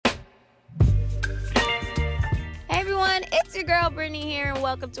It's your girl Brittany here, and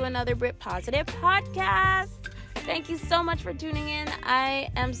welcome to another Britt Positive podcast. Thank you so much for tuning in. I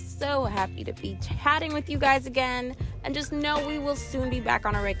am so happy to be chatting with you guys again, and just know we will soon be back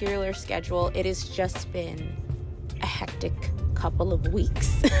on a regular schedule. It has just been a hectic couple of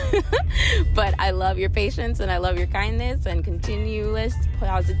weeks, but I love your patience and I love your kindness and continuous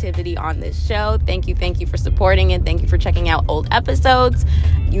positivity on this show. Thank you for supporting it. Thank you for checking out old episodes.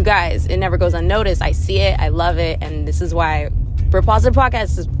 You guys, it never goes unnoticed. I see it, I love it, and this is why for Positive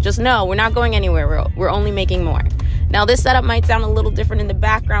Podcasts, just know we're not going anywhere. We're only making more. Now, this setup might sound a little different in the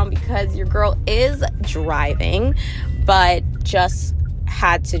background because your girl is driving, but just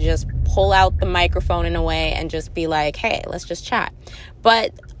had to just pull out the microphone in a way and just be like, hey, let's just chat.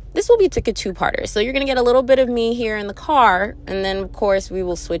 But this will be a two-parter. So you're going to get a little bit of me here in the car, and then, of course, we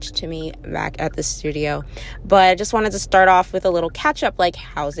will switch to me back at the studio. But I just wanted to start off with a little catch-up, like,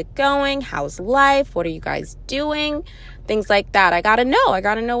 how's it going? How's life? What are you guys doing? Things like that. I got to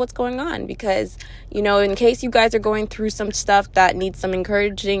know what's going on because, you know, in case you guys are going through some stuff that needs some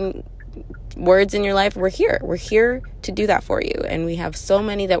encouraging words in your life, we're here to do that for you, and we have so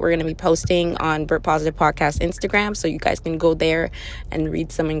many that we're going to be posting on Britt Positive Podcast Instagram, so you guys can go there and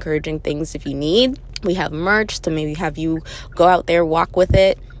read some encouraging things if you need. We have merch to maybe have you go out there, walk with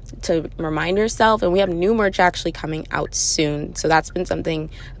it, to remind yourself, and we have new merch actually coming out soon, so that's been something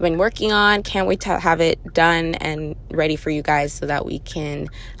I've been working on. Can't wait to have it done and ready for you guys so that we can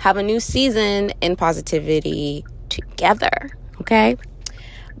have a new season in positivity together, okay?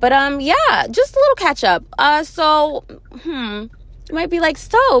 But, yeah, just a little catch up. You might be like,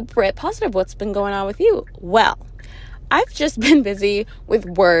 so, Britt, Positive, what's been going on with you? Well, I've just been busy with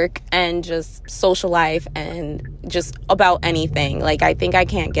work and just social life and just about anything. Like, I think I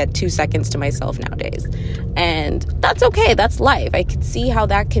can't get 2 seconds to myself nowadays. And that's okay. That's life. I can see how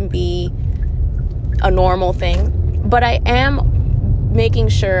that can be a normal thing. But I am making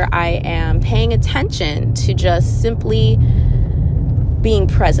sure I am paying attention to just simply being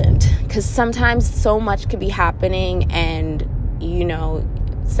present, because sometimes so much could be happening, and you know,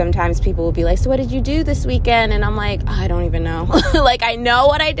 sometimes people will be like, so what did you do this weekend? And I'm like, I don't even know. Like, I know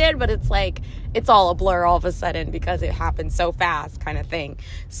what I did, but it's like it's all a blur all of a sudden because it happened so fast, kind of thing.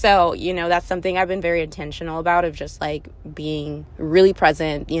 So, you know, that's something I've been very intentional about, of just like being really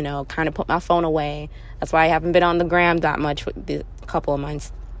present, you know, kind of put my phone away. That's why I haven't been on the gram that much with the couple of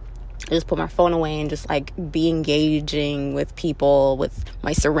months. I just put my phone away and just like be engaging with people, with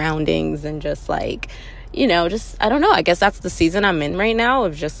my surroundings, and just like, you know, just, I don't know, I guess that's the season I'm in right now,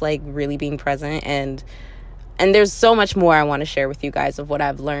 of just like really being present. And there's so much more I want to share with you guys of what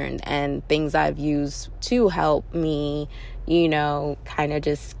I've learned and things I've used to help me, you know, kind of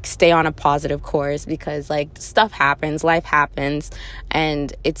just stay on a positive course, because like stuff happens, life happens,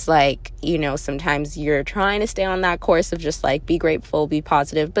 and it's like, you know, sometimes you're trying to stay on that course of just like be grateful, be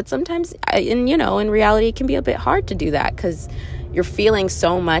positive, but sometimes in reality it can be a bit hard to do that because you're feeling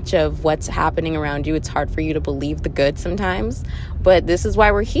so much of what's happening around you. It's hard for you to believe the good sometimes. But this is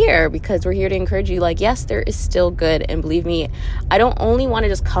why we're here, because we're here to encourage you. Like, yes, there is still good. And believe me, I don't only want to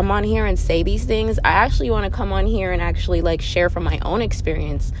just come on here and say these things. I actually want to come on here and actually like share from my own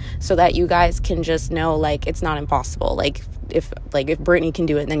experience, so that you guys can just know, like, it's not impossible. Like if Brittany can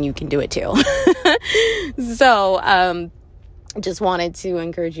do it, then you can do it too. So, just wanted to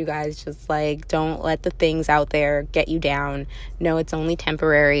encourage you guys, just like, don't let the things out there get you down. No, it's only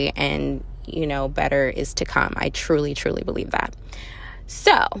temporary, and you know, better is to come. I truly believe that.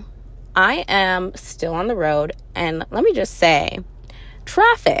 So I am still on the road, and let me just say,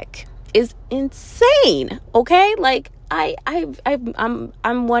 traffic is insane. Okay, like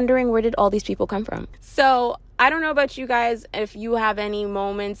I'm wondering, where did all these people come from? So I don't know about you guys, if you have any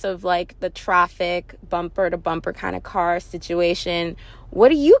moments of like the traffic bumper to bumper kind of car situation. What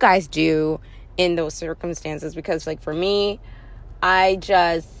do you guys do in those circumstances? Because like for me, I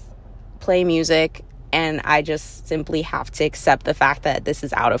just play music, and I just simply have to accept the fact that this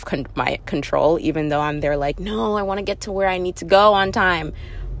is out of my control, even though I'm there like, no, I want to get to where I need to go on time.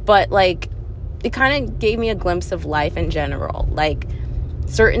 But like, it kind of gave me a glimpse of life in general. Like,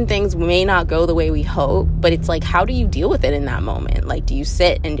 certain things may not go the way we hope, but it's like, how do you deal with it in that moment? Like, do you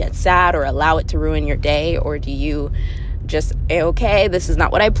sit and get sad or allow it to ruin your day? Or do you just, okay, this is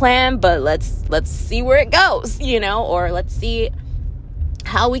not what I planned, but let's see where it goes, you know? Or let's see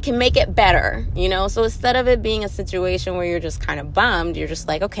how we can make it better, you know? So instead of it being a situation where you're just kind of bummed, you're just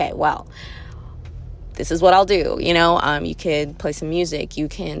like, okay, well, this is what I'll do, you know? You could play some music. You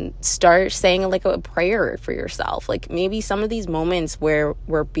can start saying like a prayer for yourself. Like maybe some of these moments where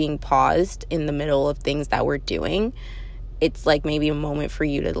we're being paused in the middle of things that we're doing, it's like maybe a moment for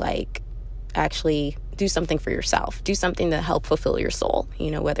you to like actually do something for yourself. Do something to help fulfill your soul,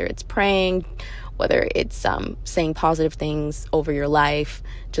 whether it's praying, whether it's saying positive things over your life,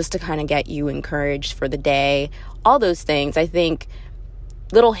 just to kind of get you encouraged for the day. All those things. I think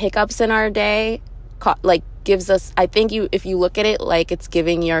little hiccups in our day gives us, I think if you look at it like it's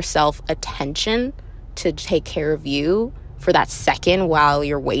giving yourself attention to take care of you for that second while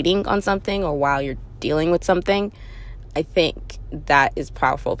you're waiting on something or while you're dealing with something, I think that is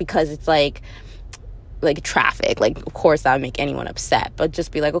powerful, because it's like traffic. Of course that would make anyone upset, but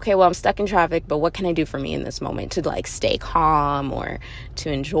just be like, okay, well, I'm stuck in traffic, but what can I do for me in this moment to stay calm or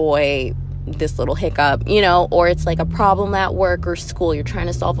to enjoy this little hiccup, or it's like a problem at work or school. You're trying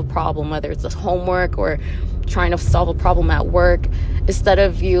to solve a problem, whether it's a homework or trying to solve a problem at work. Instead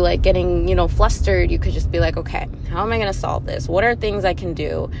of you getting, flustered, you could just be like, okay, how am I going to solve this? What are things I can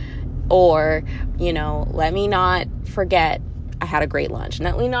do? Or, let me not forget I had a great lunch.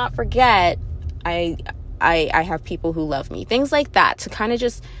 Let me not forget I have people who love me. Things like that, to kind of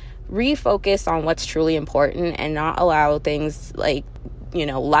just refocus on what's truly important and not allow things life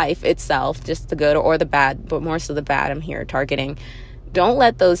itself, just the good or the bad, but more so the bad I'm here targeting. Don't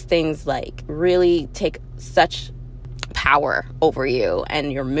let those things really take such power over you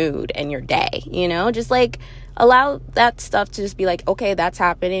and your mood and your day, just allow that stuff to just be okay, that's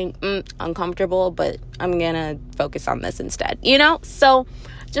happening, uncomfortable, but I'm gonna focus on this instead, so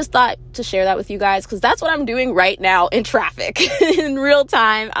just thought to share that with you guys, because that's what I'm doing right now in traffic. In real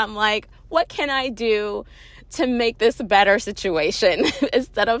time, I'm like, what can I do to make this a better situation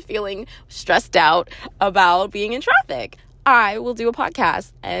instead of feeling stressed out about being in traffic? I will do a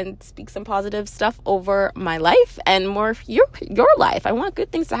podcast and speak some positive stuff over my life and more your life. I want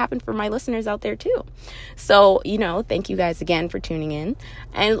good things to happen for my listeners out there too. So, thank you guys again for tuning in.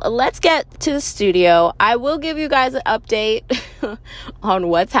 And let's get to the studio. I will give you guys an update on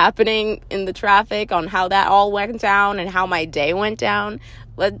what's happening in the traffic, on how that all went down and how my day went down.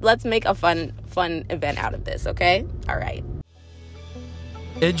 Let's make a fun event out of this, okay? All right.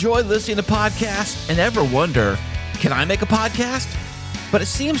 Enjoy listening to podcasts and ever wonder, can I make a podcast? But it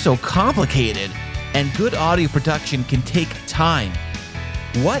seems so complicated, and good audio production can take time.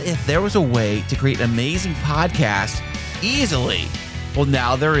 What if there was a way to create an amazing podcast easily? Well,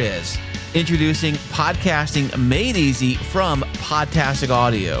 now there is. Introducing Podcasting Made Easy from Podtastic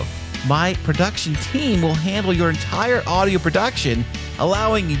Audio. My production team will handle your entire audio production,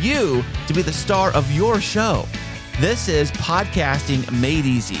 allowing you to be the star of your show. This is Podcasting Made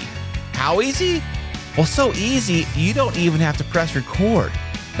Easy. How easy? Well, so easy, you don't even have to press record.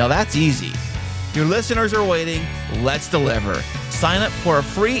 Now that's easy. Your listeners are waiting. Let's deliver. Sign up for a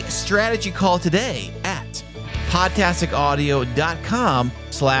free strategy call today at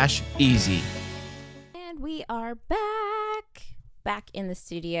podtasticaudio.com/easy. And we are back in the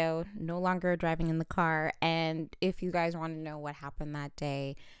studio, no longer driving in the car. And if you guys want to know what happened that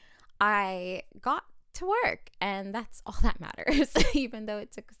day, I got to work, and that's all that matters. Even though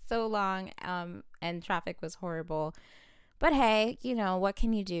it took so long and traffic was horrible, but hey, what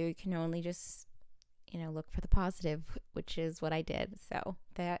can you do? You can only just look for the positive, which is what I did. So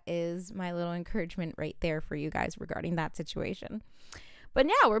that is my little encouragement right there for you guys regarding that situation. But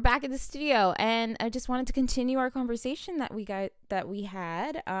now we're back in the studio, and I just wanted to continue our conversation that we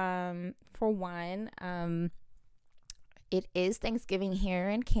had. For one, it is Thanksgiving here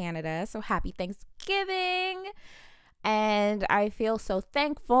in Canada, so happy Thanksgiving. And I feel so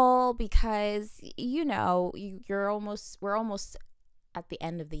thankful because, we're almost at the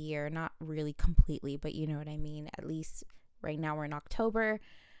end of the year, not really completely, but you know what I mean. At least right now we're in October,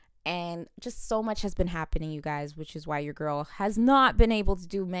 and just so much has been happening, you guys, which is why your girl has not been able to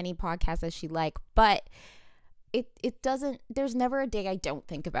do many podcasts as she'd like, but there's never a day I don't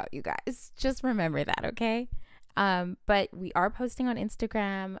think about you guys. Just remember that, okay? But we are posting on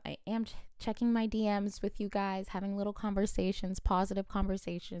Instagram. I am checking my DMs with you guys, having little conversations, positive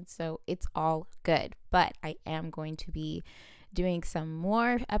conversations. So it's all good. But I am going to be doing some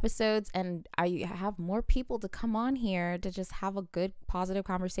more episodes, and I have more people to come on here to just have a good, positive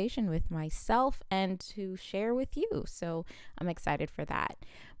conversation with myself and to share with you. So I'm excited for that.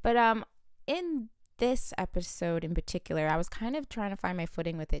 But in this episode in particular, I was kind of trying to find my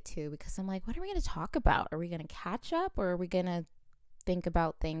footing with it too, because I'm like, what are we going to talk about? Are we going to catch up, or are we going to think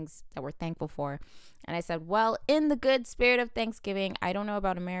about things that we're thankful for? And I said, well, in the good spirit of Thanksgiving, I don't know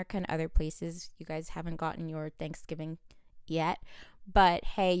about America and other places. You guys haven't gotten your Thanksgiving yet, but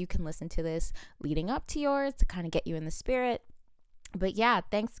hey, you can listen to this leading up to yours to kind of get you in the spirit. But yeah,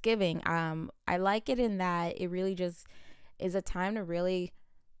 Thanksgiving, I like it in that it really just is a time to really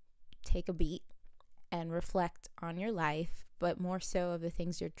take a beat and reflect on your life, but more so of the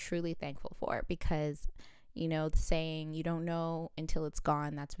things you're truly thankful for, because you know the saying, you don't know until it's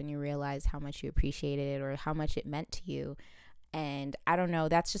gone. That's when you realize how much you appreciated it or how much it meant to you. And I don't know,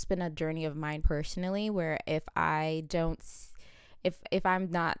 that's just been a journey of mine personally, where if I'm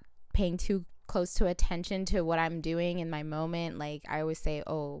not paying too close to attention to what I'm doing in my moment, like I always say,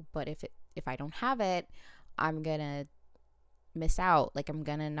 oh, but if I don't have it, I'm gonna miss out. Like I'm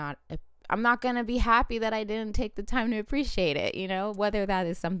not gonna be happy that I didn't take the time to appreciate it, you know, whether that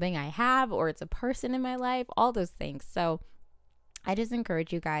is something I have or it's a person in my life, all those things. So I just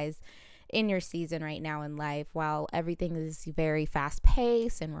encourage you guys in your season right now in life, while everything is very fast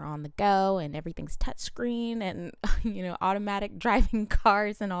paced and we're on the go and everything's touchscreen and, you know, automatic driving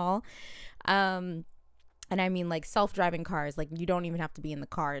cars and all. And I mean like self-driving cars, like you don't even have to be in the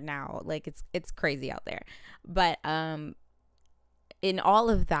car now. Like it's crazy out there. But, in all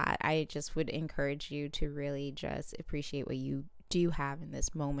of that, I just would encourage you to really just appreciate what you do have in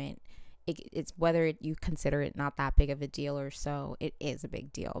this moment. It's whether you consider it not that big of a deal or so, it is a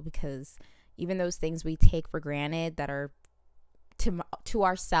big deal, because even those things we take for granted that are to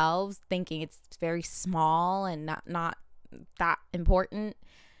ourselves, thinking it's very small and not that important,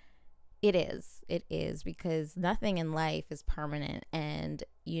 it is, because nothing in life is permanent. And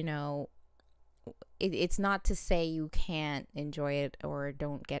you know, it's not to say you can't enjoy it or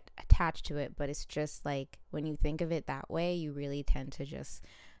don't get attached to it, but it's just like when you think of it that way, you really tend to just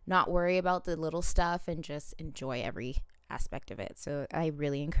not worry about the little stuff and just enjoy every aspect of it. So I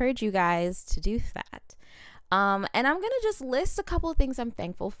really encourage you guys to do that. And I'm going to just list a couple of things I'm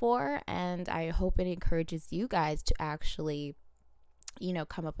thankful for, and I hope it encourages you guys to actually, you know,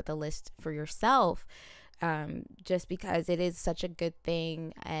 come up with a list for yourself. Just because it is such a good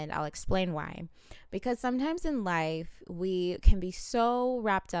thing, and I'll explain why. Because sometimes in life we can be so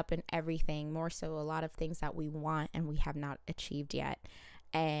wrapped up in everything, more so a lot of things that we want and we have not achieved yet.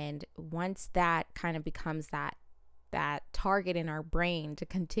 And once that kind of becomes that target in our brain to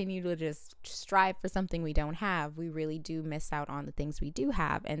continue to just strive for something we don't have, we really do miss out on the things we do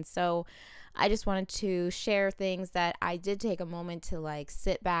have. And so I just wanted to share things that I did take a moment to like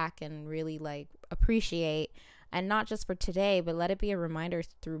sit back and really like appreciate, and not just for today, but let it be a reminder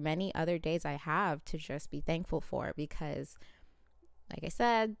through many other days I have to just be thankful for. Because like I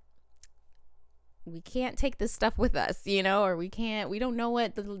said, we can't take this stuff with us, you know, or we don't know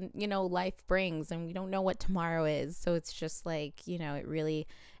what life brings, and we don't know what tomorrow is. So it's just like, you know, it really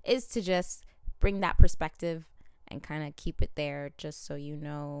is to just bring that perspective and kind of keep it there, just so you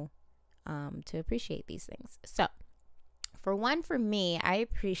know, to appreciate these things. So for me, I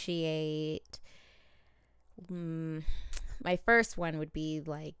appreciate, my first one would be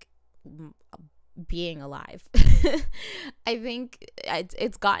like being alive. I think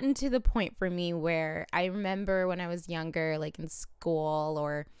it's gotten to the point for me where I remember when I was younger, like in school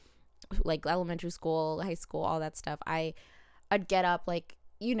or like elementary school, high school, all that stuff, I'd get up like,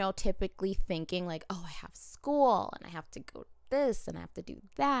 you know, typically thinking like, oh, I have school and I have to go this and I have to do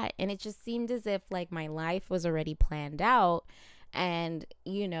that. And it just seemed as if like my life was already planned out. And,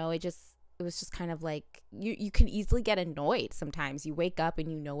 you know, it was just kind of like you can easily get annoyed sometimes. You wake up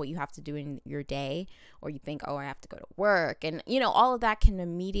and you know what you have to do in your day, or you think, oh, I have to go to work. And, you know, all of that can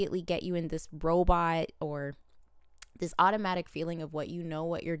immediately get you in this robot or this automatic feeling of what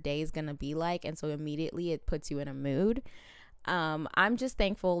your day is going to be like. And so immediately it puts you in a mood. I'm just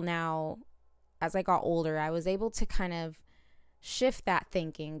thankful now, as I got older, I was able to kind of shift that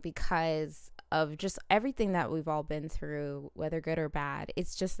thinking because of just everything that we've all been through, whether good or bad.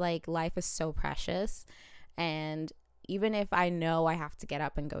 It's just like life is so precious. And even if I know I have to get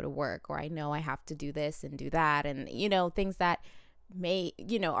up and go to work, or I know I have to do this and do that, and, you know, things that may,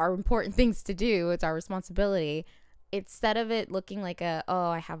 you know, are important things to do, it's our responsibility. Instead of it looking like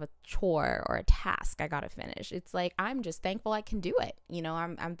I have a chore or a task I gotta finish, it's like I'm just thankful I can do it. You know,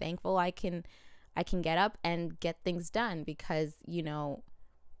 I'm thankful I can get up and get things done, because, you know,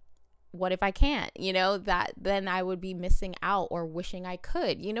 what if I can't? You know, that then I would be missing out or wishing I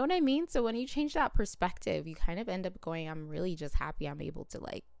could. You know what I mean? So when you change that perspective, you kind of end up going, I'm really just happy I'm able to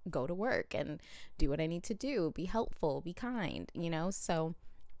like go to work and do what I need to do, be helpful, be kind, you know? So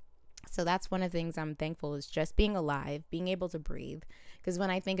that's one of the things I'm thankful, is just being alive, being able to breathe. Because when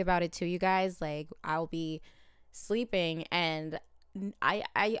I think about it too, you guys, like I'll be sleeping and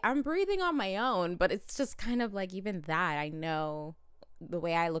I'm breathing on my own, but it's just kind of like, even that, I know the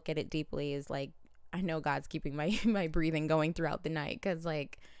way I look at it deeply is like, I know God's keeping my breathing going throughout the night, because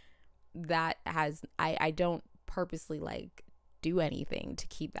like that has, I don't purposely like do anything to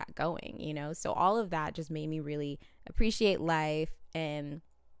keep that going, you know? So all of that just made me really appreciate life and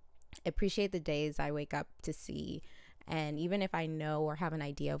appreciate the days I wake up to see, And even if I know or have an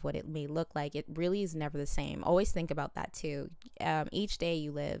idea of what it may look like, it really is never the same. Always think about that too. Each day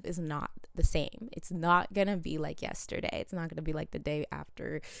you live is not the same. It's not going to be like yesterday. It's not going to be like the day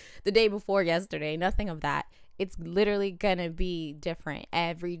after, the day before yesterday. Nothing of that. It's literally going to be different.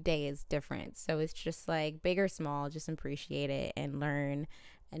 Every day is different. So it's just like big or small, just appreciate it and learn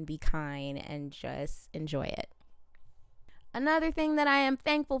and be kind and just enjoy it. Another thing that I am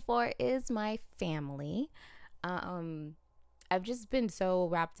thankful for is my family. I've just been so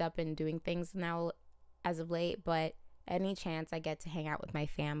wrapped up in doing things now as of late, but any chance I get to hang out with my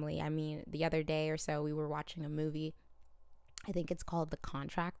family. I mean, the other day or so we were watching a movie. I think it's called The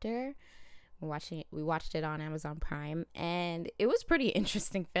Contractor. We watched it on Amazon Prime, and it was pretty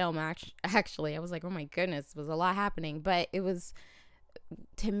interesting film actually. I was like, oh my goodness, it was a lot happening, but it was,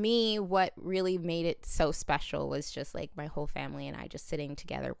 to me, what really made it so special was just like my whole family and I just sitting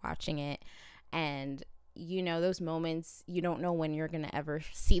together watching it. And you know, those moments, you don't know when you're going to ever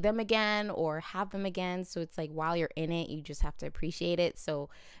see them again or have them again. So it's like while you're in it, you just have to appreciate it. So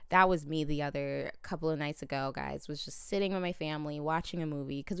that was me the other couple of nights ago, guys, was just sitting with my family, watching a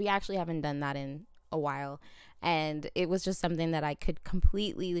movie, because we actually haven't done that in a while. And it was just something that I could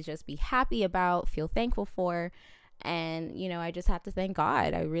completely just be happy about, feel thankful for. And, you know, I just had to thank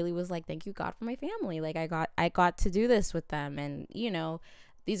God. I really was like, thank you, God, for my family. Like I got to do this with them. And, you know,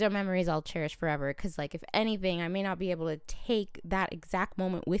 these are memories I'll cherish forever, because like if anything, I may not be able to take that exact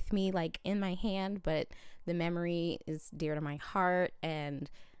moment with me like in my hand, but the memory is dear to my heart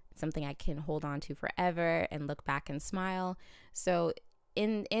and something I can hold on to forever and look back and smile. So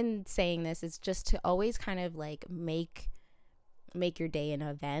in saying this, it's just to always kind of like make your day an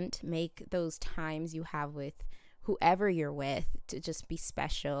event, make those times you have with whoever you're with to just be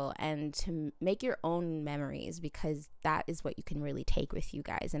special and to make your own memories, because that is what you can really take with you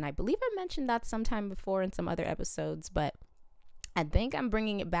guys. And I believe I mentioned that sometime before in some other episodes, but I think I'm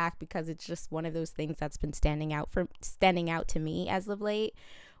bringing it back because it's just one of those things that's been standing out to me as of late,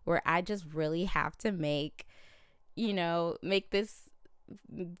 where I just really have to make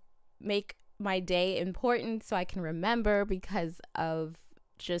my day important so I can remember, because of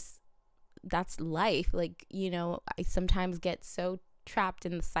just that's life. Like, you know, I sometimes get so trapped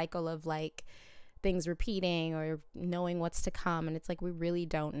in the cycle of like things repeating or knowing what's to come, and it's like we really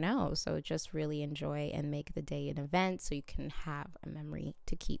don't know. So just really enjoy and make the day an event so you can have a memory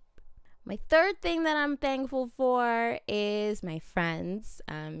to keep. My third thing that I'm thankful for is my friends.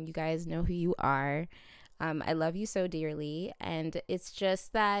 You guys know who you are. I love you so dearly, and it's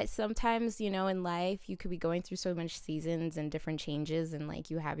just that sometimes, you know, in life you could be going through so much seasons and different changes, and like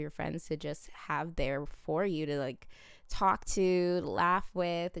you have your friends to just have there for you to like talk to, laugh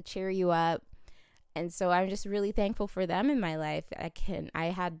with, to cheer you up. And so I'm just really thankful for them in my life. I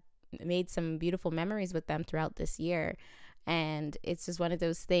had made some beautiful memories with them throughout this year, and it's just one of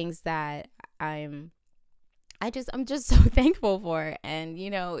those things that I'm just so thankful for. And you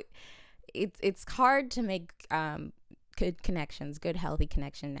know, it's hard to make good connections, good healthy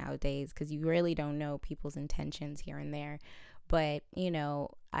connection nowadays, because you really don't know people's intentions here and there. But you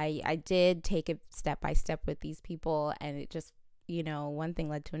know, I did take it step by step with these people, and it just, you know, one thing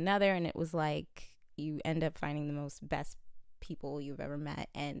led to another, and it was like you end up finding the most best people you've ever met.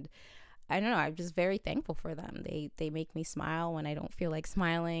 And I don't know, I'm just very thankful for them. They make me smile when I don't feel like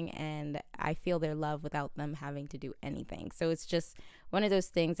smiling, and I feel their love without them having to do anything. So it's just one of those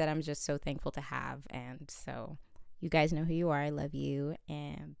things that I'm just so thankful to have. And so you guys know who you are. I love you,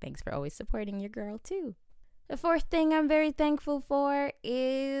 and thanks for always supporting your girl too. The fourth thing I'm very thankful for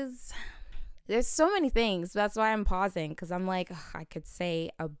is, there's so many things. That's why I'm pausing, because I'm like, I could say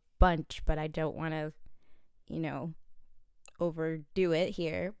a bunch, but I don't want to, you know, overdo it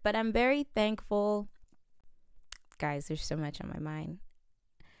here. But I'm very thankful, guys, there's so much on my mind.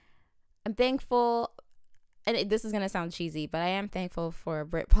 I'm thankful, and this is gonna sound cheesy, but I am thankful for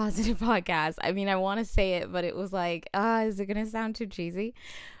Britt Positive Podcast. I mean, I want to say it, but it was like, is it gonna sound too cheesy?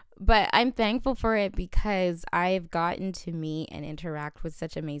 But I'm thankful for it because I've gotten to meet and interact with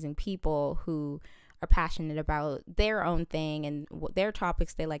such amazing people who are passionate about their own thing and their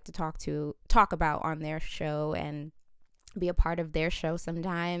topics they like to talk about on their show, and be a part of their show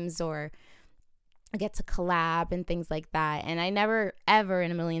sometimes, or get to collab and things like that. And I never ever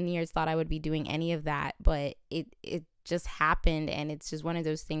in a million years thought I would be doing any of that, but it just happened. And it's just one of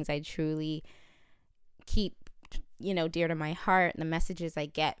those things I truly keep, you know, dear to my heart. And the messages I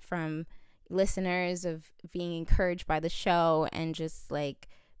get from listeners of being encouraged by the show, and just like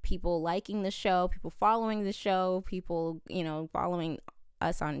people liking the show, people following the show, people, you know, following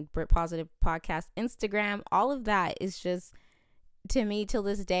us on Britt Positive Podcast Instagram, all of that is just, to me till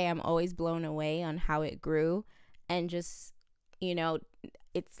this day, I'm always blown away on how it grew. and just,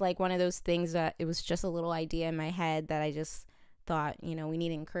 it's like one of those things that it was just a little idea in my head that I just thought, we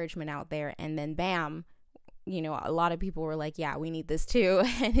need encouragement out there. And then bam, a lot of people were like, yeah, we need this too.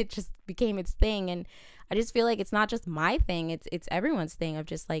 And it just became its thing. And I just feel like it's not just my thing. It's everyone's thing of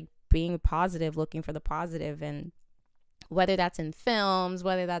just like being positive, looking for the positive. And whether that's in films,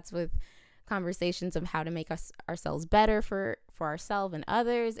 whether that's with conversations of how to make ourselves better for ourselves and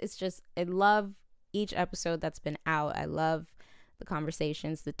others. It's just, I love each episode that's been out. I love the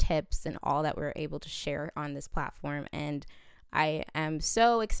conversations, the tips, and all that we're able to share on this platform. And I am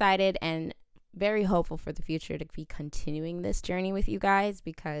so excited and very hopeful for the future to be continuing this journey with you guys,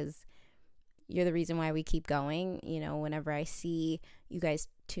 because you're the reason why we keep going. Whenever I see you guys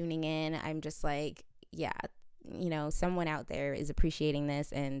tuning in, I'm just like, yeah, someone out there is appreciating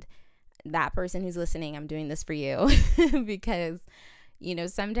this, and that person who's listening, I'm doing this for you. Because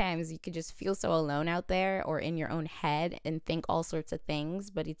sometimes you could just feel so alone out there or in your own head and think all sorts of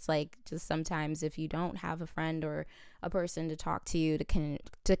things. But it's like, just sometimes if you don't have a friend or a person to talk to you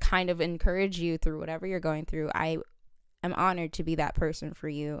to kind of encourage you through whatever you're going through, I am honored to be that person for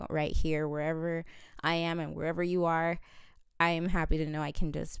you right here, wherever I am and wherever you are. I am happy to know I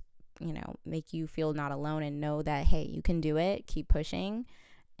can just, make you feel not alone and know that, hey, you can do it, keep pushing,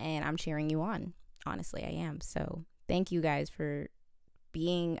 and I'm cheering you on. Honestly, I am. So thank you guys for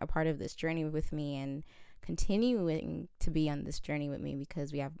being a part of this journey with me and continuing to be on this journey with me,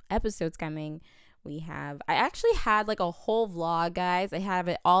 because we have episodes coming. I actually had like a whole vlog, guys. I have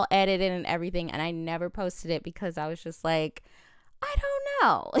it all edited and everything, and I never posted it because I was just like, I don't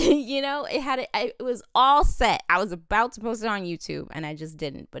know. It was all set. I was about to post it on YouTube and I just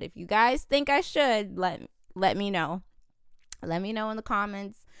didn't. But if you guys think I should, let me know. Let me know in the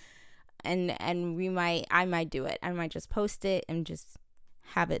comments, and I might do it. I might just post it and just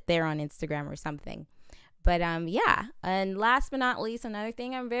have it there on Instagram or something. But yeah. And last but not least, another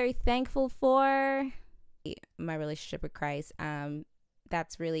thing I'm very thankful for, my relationship with Christ.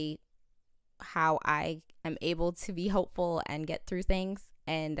 That's really how I am able to be hopeful and get through things.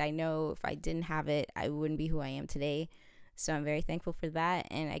 And I know if I didn't have it, I wouldn't be who I am today. So I'm very thankful for that,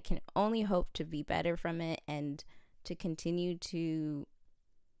 and I can only hope to be better from it and to continue to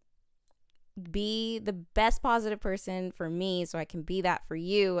be the best positive person for me, so I can be that for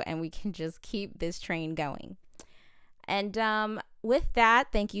you, and we can just keep this train going. And with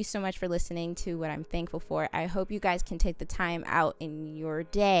that, thank you so much for listening to what I'm thankful for. I hope you guys can take the time out in your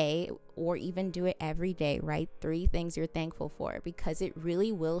day, or even do it every day. Write 3 things you're thankful for, because it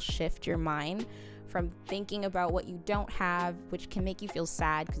really will shift your mind from thinking about what you don't have, which can make you feel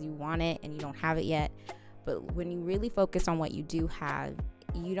sad because you want it and you don't have it yet. But when you really focus on what you do have,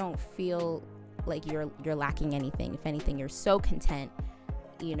 you don't feel like you're lacking anything. If anything, you're so content,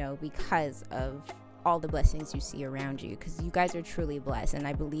 because of all the blessings you see around you, because you guys are truly blessed. And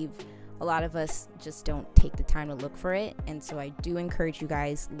I believe a lot of us just don't take the time to look for it. And so I do encourage you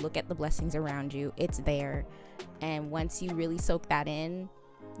guys, look at the blessings around you. It's there. And once you really soak that in,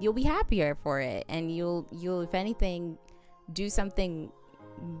 you'll be happier for it. And you'll if anything, do something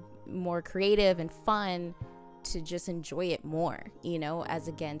more creative and fun to just enjoy it more, as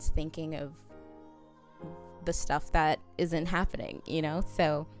against thinking of the stuff that isn't happening,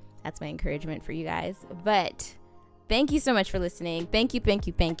 So that's my encouragement for you guys. But thank you so much for listening. Thank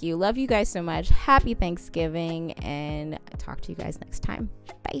you. Love you guys so much. Happy Thanksgiving, and talk to you guys next time.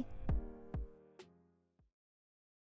 Bye.